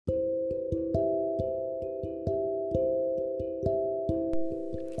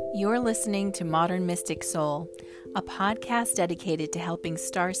You're listening to Modern Mystic Soul, a podcast dedicated to helping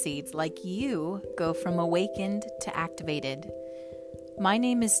starseeds like you go from awakened to activated. My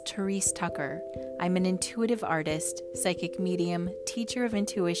name is Therese Tucker. I'm an intuitive artist, psychic medium, teacher of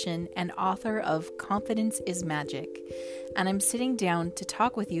intuition, and author of Confidence is Magic. And I'm sitting down to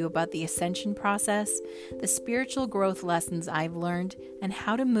talk with you about the ascension process, the spiritual growth lessons I've learned, and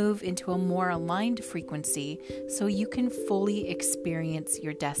how to move into a more aligned frequency so you can fully experience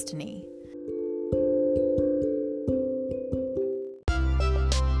your destiny.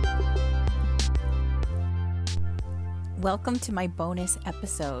 Welcome to my bonus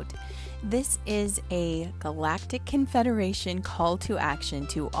episode. This is a Galactic Confederation call to action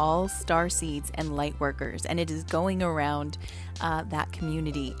to all starseeds and lightworkers, and it is going around that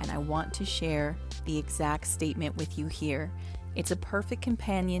community, and I want to share the exact statement with you here. It's a perfect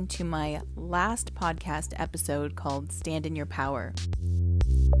companion to my last podcast episode called Stand in Your Power.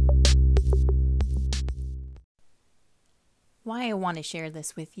 Why I want to share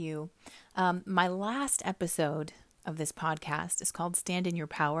this with you. My last episode of this podcast is called Stand in Your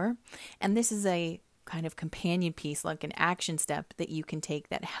Power, and this is a kind of companion piece, like an action step that you can take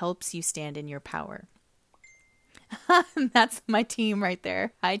that helps you stand in your power. That's my team right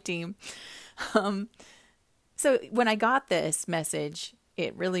there. Hi, team. So when I got this message,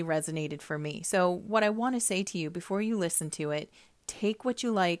 it really resonated for me. So what I want to say to you before you listen to it, take what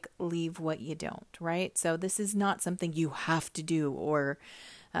you like, leave what you don't, right? So this is not something you have to do or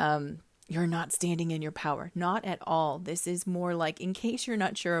you're not standing in your power. Not at all. This is more like, in case you're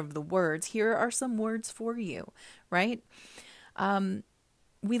not sure of the words, here are some words for you, right?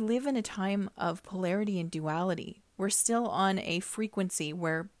 We live in a time of polarity and duality. We're still on a frequency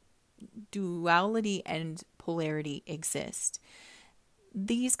where duality and polarity exist.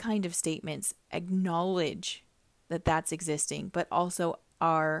 These kind of statements acknowledge that that's existing, but also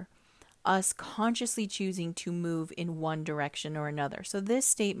are us consciously choosing to move in one direction or another. So this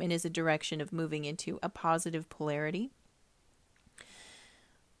statement is a direction of moving into a positive polarity.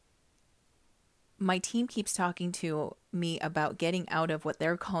 My team keeps talking to me about getting out of what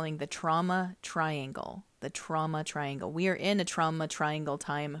they're calling the trauma triangle. The trauma triangle. We are in a trauma triangle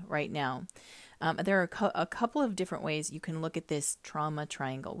time right now. There are a couple of different ways you can look at this trauma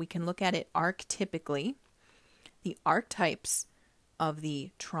triangle. We can look at it archetypically. The archetypes of the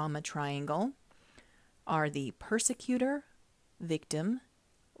trauma triangle are the persecutor, victim,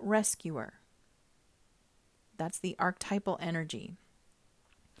 rescuer. That's the archetypal energy.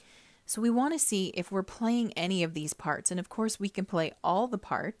 So we want to see if we're playing any of these parts. And of course, we can play all the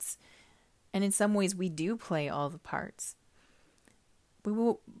parts. And in some ways, we do play all the parts.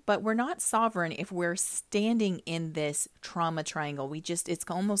 But we're not sovereign if we're standing in this trauma triangle. It's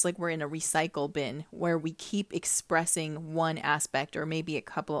almost like we're in a recycle bin where we keep expressing one aspect or maybe a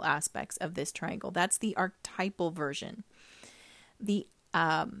couple aspects of this triangle. That's the archetypal version. The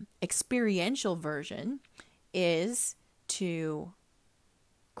experiential version is to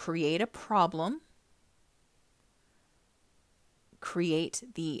create a problem, create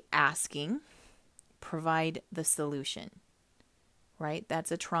the asking, provide the solution. Right?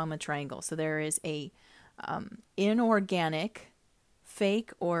 That's a trauma triangle. So there is a inorganic,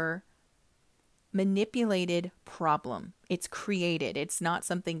 fake, or manipulated problem. It's created. It's not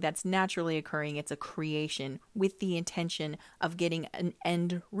something that's naturally occurring. It's a creation with the intention of getting an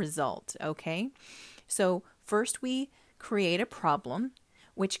end result. Okay? So first we create a problem,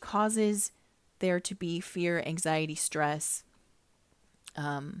 which causes there to be fear, anxiety, stress,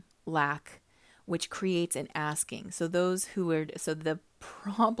 lack, which creates an asking. So the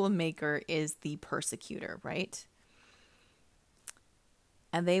problem maker is the persecutor, right?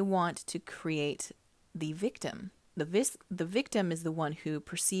 And they want to create the victim. The victim is the one who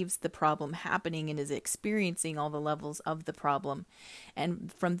perceives the problem happening and is experiencing all the levels of the problem,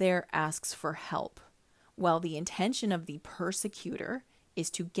 and from there asks for help. Well, the intention of the persecutor is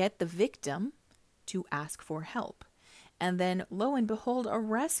to get the victim to ask for help. And then, lo and behold, a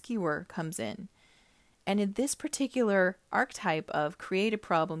rescuer comes in. And in this particular archetype of create a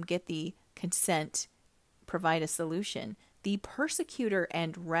problem, get the consent, provide a solution, the persecutor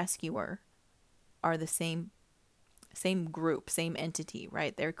and rescuer are the same group, same entity,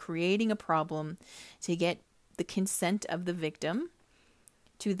 right? They're creating a problem to get the consent of the victim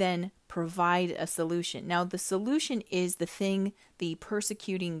to then provide a solution. Now, the solution is the thing the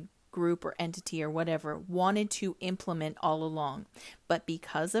persecuting group or entity or whatever wanted to implement all along. But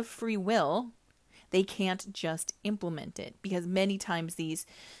because of free will, they can't just implement it, because many times these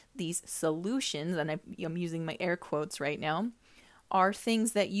solutions, and I'm using my air quotes right now, are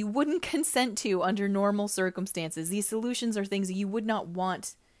things that you wouldn't consent to under normal circumstances. These solutions are things that you would not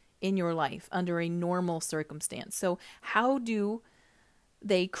want in your life under a normal circumstance. So how do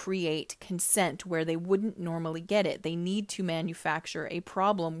they create consent where they wouldn't normally get it? They need to manufacture a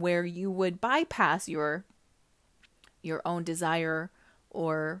problem where you would bypass your own desire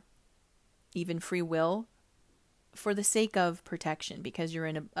or even free will for the sake of protection, because you're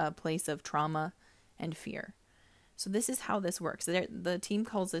in a place of trauma and fear. So this is how this works. The team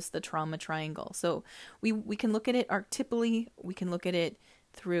calls this the trauma triangle. So we can look at it archetypally, we can look at it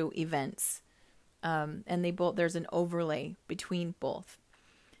through events, and there's an overlay between both.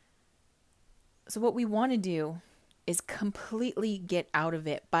 So what we want to do is completely get out of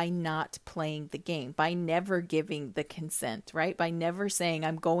it by not playing the game, by never giving the consent, right? By never saying,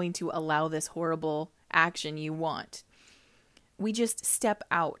 I'm going to allow this horrible action you want. We just step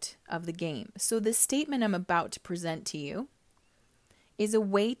out of the game. So the statement I'm about to present to you is a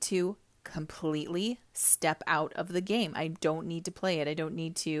way to completely step out of the game. I don't need to play it. I don't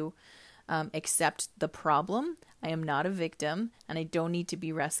need to accept the problem. I am not a victim, and I don't need to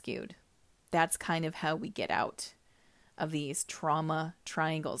be rescued. That's kind of how we get out of these trauma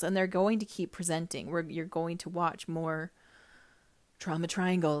triangles. And they're going to keep presenting. You're going to watch more trauma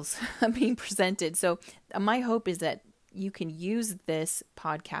triangles being presented. So my hope is that you can use this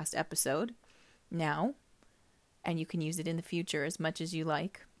podcast episode now, and you can use it in the future as much as you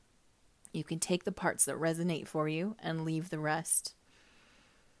like. You can take the parts that resonate for you and leave the rest.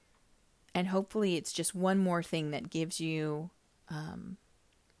 And hopefully it's just one more thing that gives you a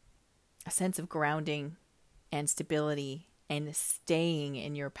sense of grounding and stability and staying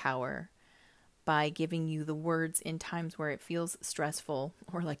in your power by giving you the words in times where it feels stressful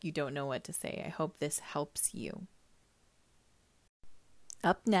or like you don't know what to say. I hope this helps you.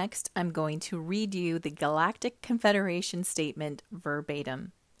 Up next, I'm going to read you the Galactic Confederation statement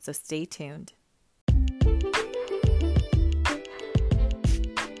verbatim, so stay tuned. Do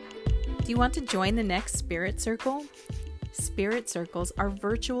you want to join the next Spirit Circle? Spirit Circles are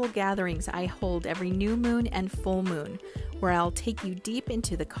virtual gatherings I hold every new moon and full moon, where I'll take you deep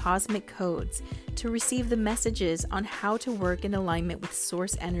into the cosmic codes to receive the messages on how to work in alignment with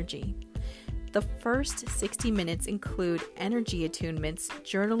source energy. The first 60 minutes include energy attunements,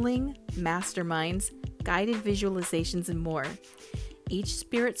 journaling, masterminds, guided visualizations, and more. Each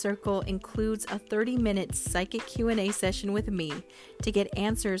Spirit Circle includes a 30-minute psychic Q&A session with me to get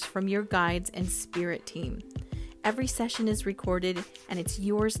answers from your guides and spirit team. Every session is recorded, and it's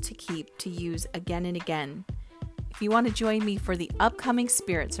yours to keep to use again and again. If you want to join me for the upcoming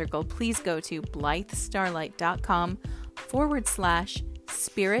Spirit Circle, please go to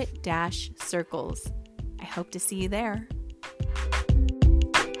blythestarlight.com/spirit-circles. I hope to see you there.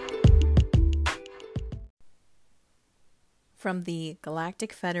 From the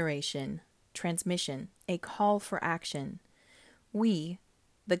Galactic Federation, transmission, a call for action. We,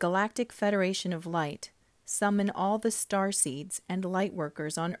 the Galactic Federation of Light, summon all the starseeds and light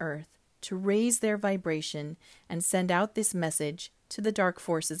workers on Earth to raise their vibration and send out this message to the dark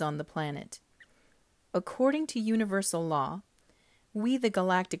forces on the planet. According to universal law, we, the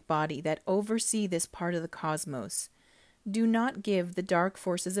galactic body that oversee this part of the cosmos, do not give the dark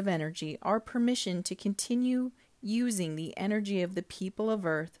forces of energy our permission to continue using the energy of the people of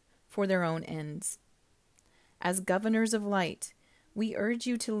Earth for their own ends. As governors of light, we urge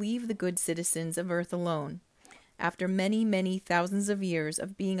you to leave the good citizens of Earth alone, after many, many thousands of years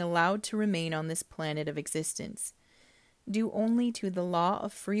of being allowed to remain on this planet of existence, due only to the law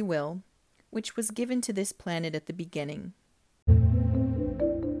of free will, which was given to this planet at the beginning.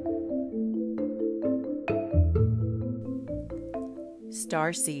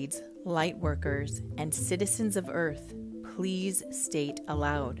 Starseeds, light workers, and citizens of Earth, please state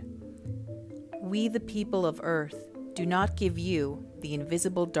aloud. We, the people of Earth, do not give you, the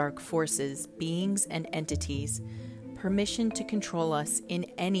invisible dark forces, beings, and entities, permission to control us in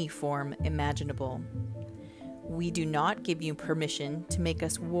any form imaginable. We do not give you permission to make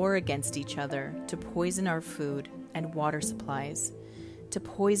us war against each other, to poison our food and water supplies, to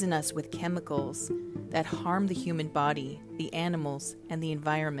poison us with chemicals that harm the human body, the animals, and the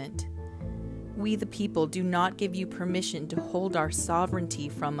environment. We, the people, do not give you permission to hold our sovereignty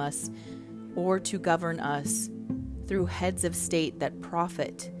from us or to govern us through heads of state that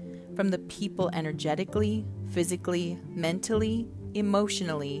profit from the people energetically, physically, mentally,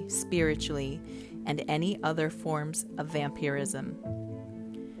 emotionally, spiritually, and any other forms of vampirism.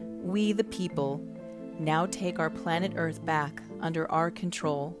 We, the people, now take our planet Earth back under our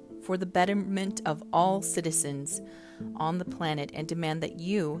control for the betterment of all citizens on the planet and demand that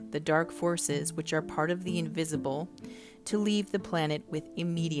you, the dark forces which are part of the invisible, to leave the planet with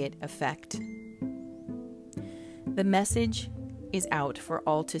immediate effect. The message is out for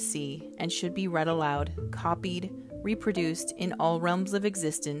all to see and should be read aloud, copied, reproduced in all realms of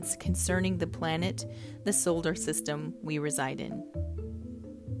existence concerning the planet, the solar system we reside in.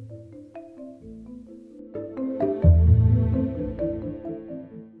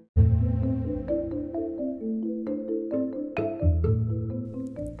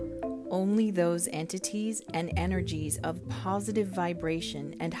 Only those entities and energies of positive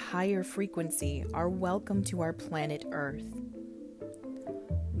vibration and higher frequency are welcome to our planet Earth.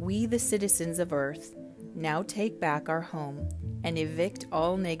 We, the citizens of Earth, now take back our home and evict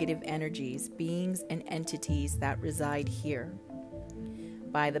all negative energies, beings, and entities that reside here.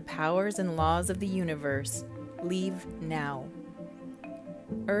 By the powers and laws of the universe, leave now.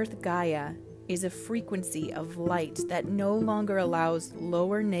 Earth Gaia is a frequency of light that no longer allows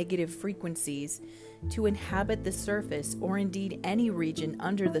lower negative frequencies to inhabit the surface or indeed any region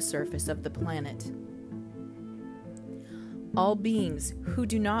under the surface of the planet. All beings who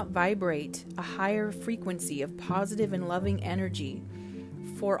do not vibrate a higher frequency of positive and loving energy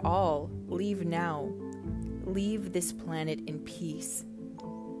for all leave now. Leave this planet in peace.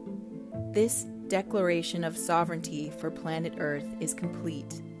 This declaration of sovereignty for planet Earth is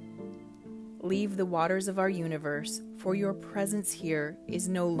complete. Leave the waters of our universe, for your presence here is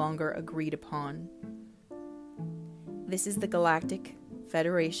no longer agreed upon. This is the Galactic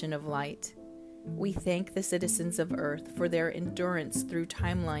Federation of Light. We thank the citizens of Earth for their endurance through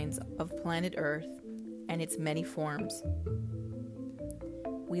timelines of planet Earth and its many forms.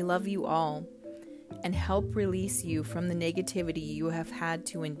 We love you all and help release you from the negativity you have had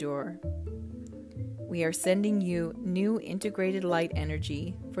to endure. We are sending you new integrated light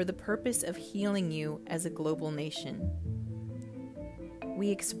energy for the purpose of healing you as a global nation. We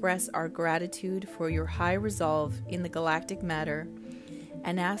express our gratitude for your high resolve in the galactic matter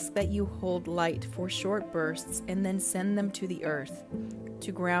and ask that you hold light for short bursts and then send them to the earth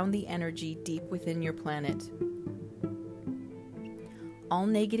to ground the energy deep within your planet. All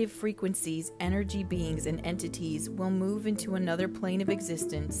negative frequencies, energy beings, and entities will move into another plane of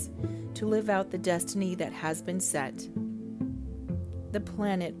existence to live out the destiny that has been set. The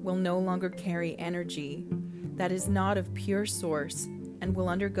planet will no longer carry energy that is not of pure source and will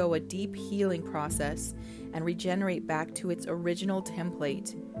undergo a deep healing process and regenerate back to its original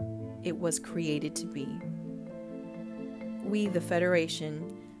template it was created to be. We, the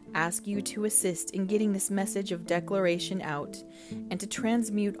Federation, ask you to assist in getting this message of declaration out and to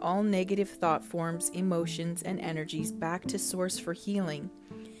transmute all negative thought forms, emotions, and energies back to source for healing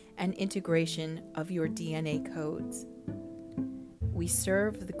and integration of your DNA codes. We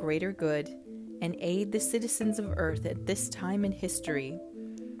serve the greater good and aid the citizens of Earth at this time in history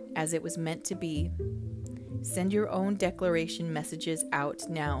as it was meant to be. Send your own declaration messages out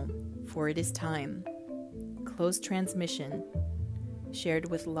now, for it is time. Close transmission.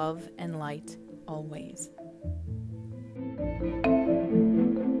 Shared with love and light always.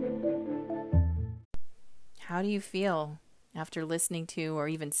 How do you feel after listening to or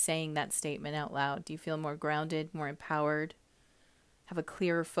even saying that statement out loud? Do you feel more grounded, more empowered? Have a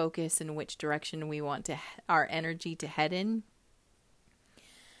clearer focus in which direction we want our energy to head in?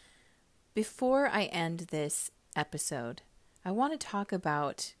 Before I end this episode, I want to talk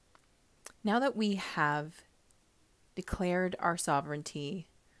about, now that we have declared our sovereignty,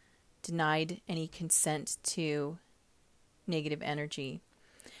 denied any consent to negative energy,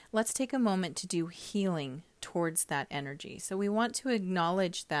 let's take a moment to do healing towards that energy. So we want to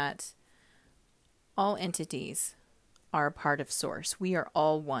acknowledge that all entities are a part of Source. We are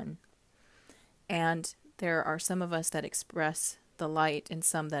all one. And there are some of us that express the light and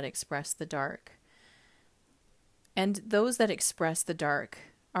some that express the dark. And those that express the dark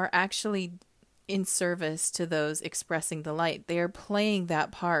are actually in service to those expressing the light. They are playing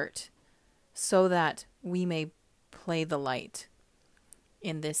that part so that we may play the light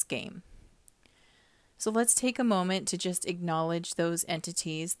in this game. So let's take a moment to just acknowledge those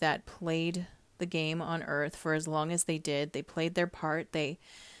entities that played the game on Earth for as long as they did. They played their part. They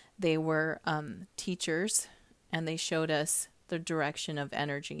were teachers, and they showed us the direction of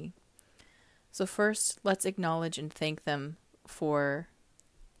energy. So first, let's acknowledge and thank them for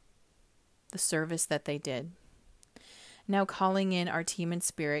the service that they did. Now calling in our team and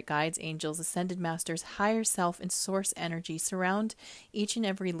spirit, guides, angels, ascended masters, higher self, and source energy, surround each and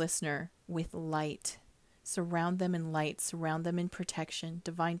every listener with light. Surround them in light, surround them in protection,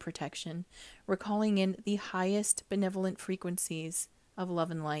 divine protection. We're calling in the highest benevolent frequencies of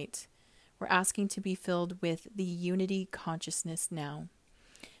love and light. We're asking to be filled with the unity consciousness now.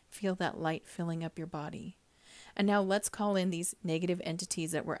 Feel that light filling up your body. And now let's call in these negative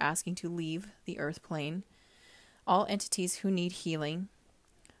entities that we're asking to leave the earth plane. all entities who need healing.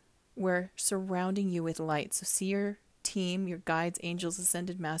 We're surrounding you with light. So see your team, your guides, angels,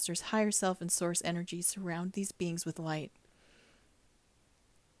 ascended masters, higher self, and source energy. Surround these beings with light.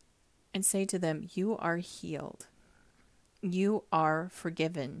 And say to them, you are healed. You are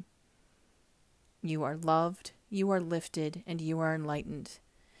forgiven. You are loved. You are lifted. And you are enlightened.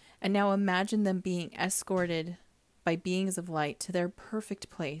 And now imagine them being escorted by beings of light to their perfect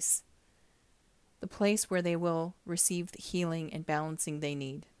place. The place where they will receive the healing and balancing they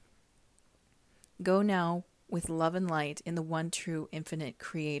need. Go now with love and light in the one true infinite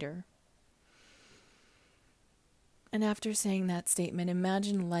creator. And after saying that statement,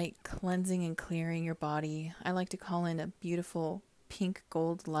 imagine light cleansing and clearing your body. I like to call in a beautiful pink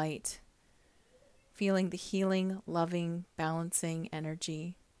gold light. Feeling the healing, loving, balancing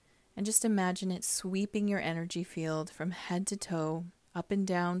energy. And just imagine it sweeping your energy field from head to toe, up and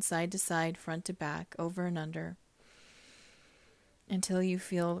down, side to side, front to back, over and under, until you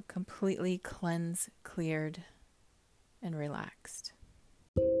feel completely cleansed, cleared, and relaxed.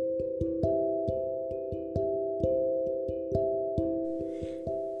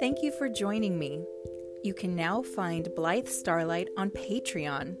 Thank you for joining me. You can now find Blythe Starlight on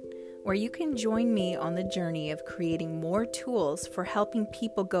Patreon, where you can join me on the journey of creating more tools for helping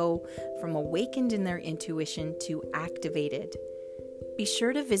people go from awakened in their intuition to activated. Be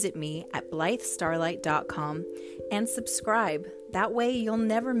sure to visit me at blythestarlight.com and subscribe. That way you'll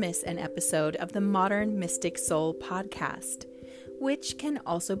never miss an episode of the Modern Mystic Soul podcast, which can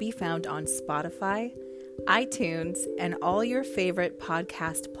also be found on Spotify, iTunes, and all your favorite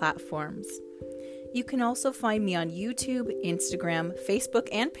podcast platforms. You can also find me on YouTube, Instagram, Facebook,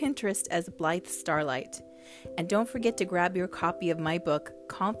 and Pinterest as Blythe Starlight. And don't forget to grab your copy of my book,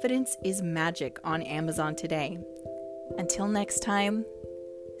 Confidence is Magic, on Amazon today. Until next time,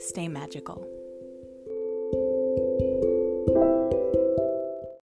 stay magical.